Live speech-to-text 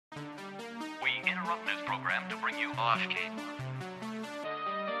interrupt this program to bring you off key.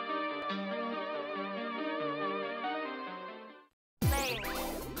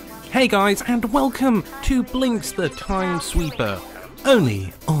 Hey guys, and welcome to Blinx the Time Sweeper,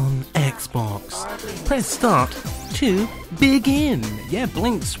 only on Xbox. Press start to begin. Yeah,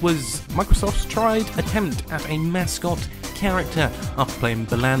 Blinx was Microsoft's tried attempt at a mascot character. After playing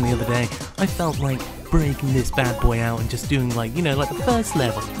Balan the other day, I felt like breaking this bad boy out and just doing like the first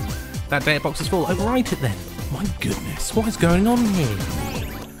level. That data box is full, overwrite it then. My goodness, what is going on here?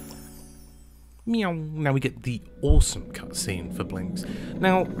 Meow. Now we get the awesome cutscene for Blinx.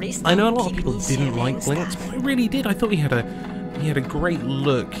 Now, I know a lot of people didn't like Blinx, but I really did. I thought he had a great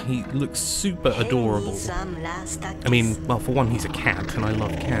look. He looks super adorable. I mean, well, for one, he's a cat, and I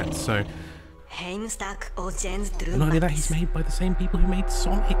love cats, so... And not only that, he's made by the same people who made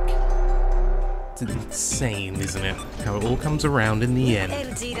Sonic. It's insane, isn't it? How it all comes around in the end.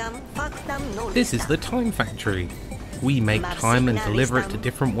 This is the Time Factory. We make time and deliver it to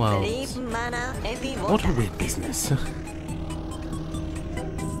different worlds. What a weird business.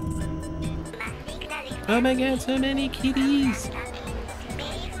 Oh my god, so many kitties!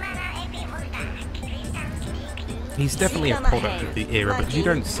 He's definitely a product of the era, because you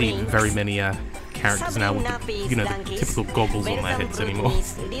don't see very many characters now with the typical goggles on their heads anymore.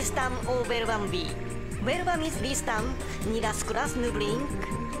 It's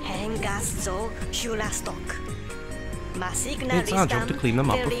our job to clean them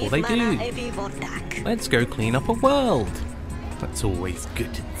up before they do. Let's go clean up a world. That's always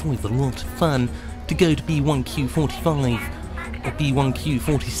good. It's always a lot of fun to go to B1Q45 or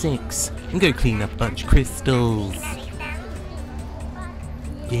B1Q46 and go clean up a bunch of crystals.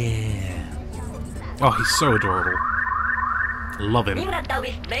 Yeah. Oh, he's so adorable. Love him.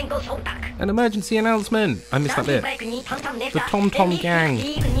 An emergency announcement! I missed that bit. The Tom Tom Gang.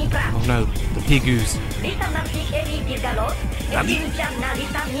 Oh no, the Pigoos.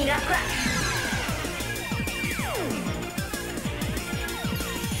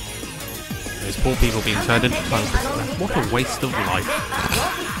 Those poor people being turned into time crystals. What a waste of life.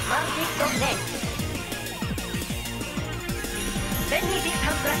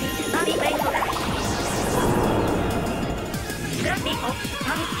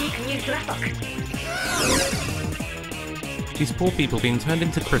 These poor people being turned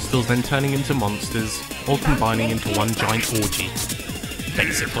into crystals, then turning into monsters, all combining into one giant orgy.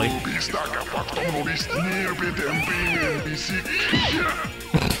 Basically.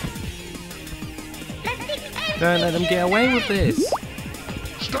 Don't let them get away with this.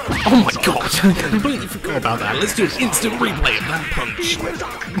 Oh my god, I completely forgot about that. Let's do an instant replay of that punch.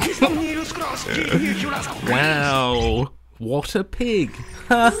 Wow. What a pig!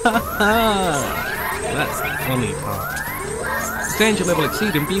 Ha ha ha! That's the funny part. Danger level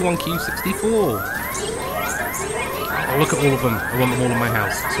exceeding B1Q64. Oh, look at all of them. I want them all in my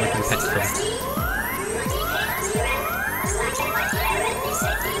house so I can pet them.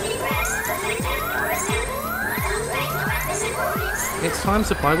 Its time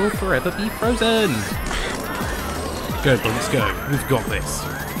supply will forever be frozen. Go, Blinx, go. We've got this.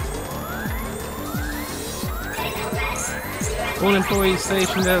 All employees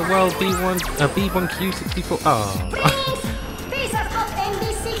stationed at World B1Q64. Oh.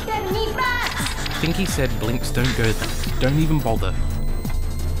 I think he said, Blinx, don't go there. Don't even bother.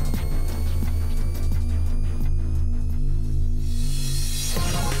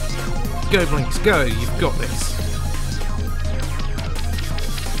 Go, Blinx, go. You've got this.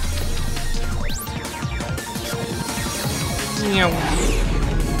 Meow.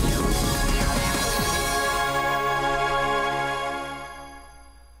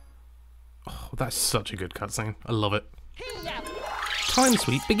 That's such a good cutscene. I love it. Time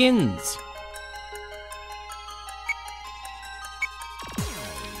sweep begins.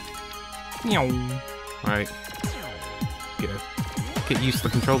 Meow. Right. Get used to the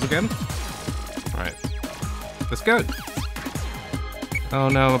controls again. Right. Let's go. Oh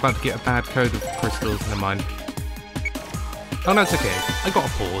no, I'm about to get a bad code of crystals. Never mind. Oh no, it's okay. I got a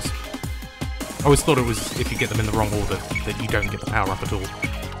pause. I always thought it was if you get them in the wrong order that you don't get the power up at all.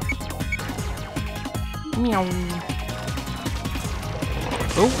 Meow.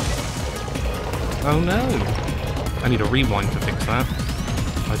 Oh. Oh no. I need a rewind to fix that.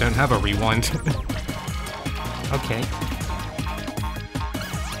 I don't have a rewind. Okay.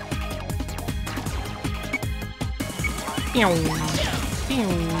 Meow.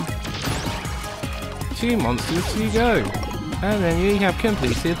 Meow. 2 monsters to go. And then you have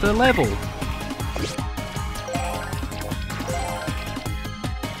completed the level.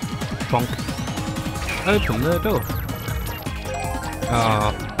 Bonk. Open the door.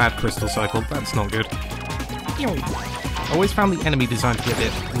 Bad crystal cycle, that's not good. I always found the enemy design to be a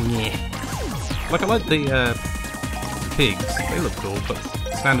bit meh. Like, I like the pigs, they look cool, but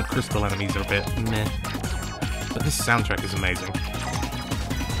standard crystal enemies are a bit meh. But this soundtrack is amazing.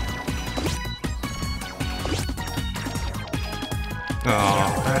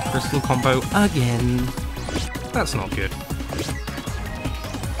 Oh, bad crystal combo again. That's not good.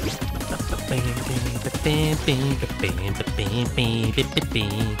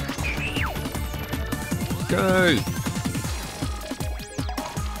 Go!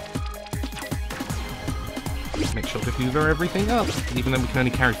 Make sure to hoover everything up, even though we can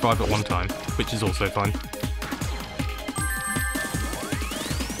only carry 5 at one time, which is also fine.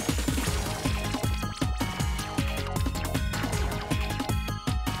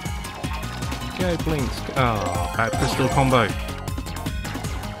 Go, Blinx. Oh, bad crystal combo.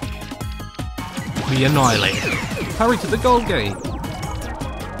 We annihilate. Hurry to the goal gate.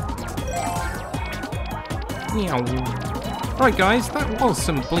 Right guys, that was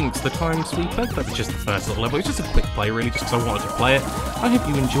some Blinx the Time Sweeper. That was just the first little level. It's just a quick play really, just because I wanted to play it. I hope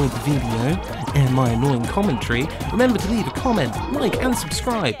you enjoyed the video and my annoying commentary. Remember to leave a comment, like and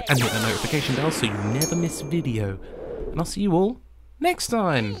subscribe, and hit the notification bell so you never miss a video. And I'll see you all next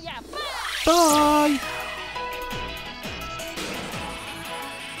time. Bye!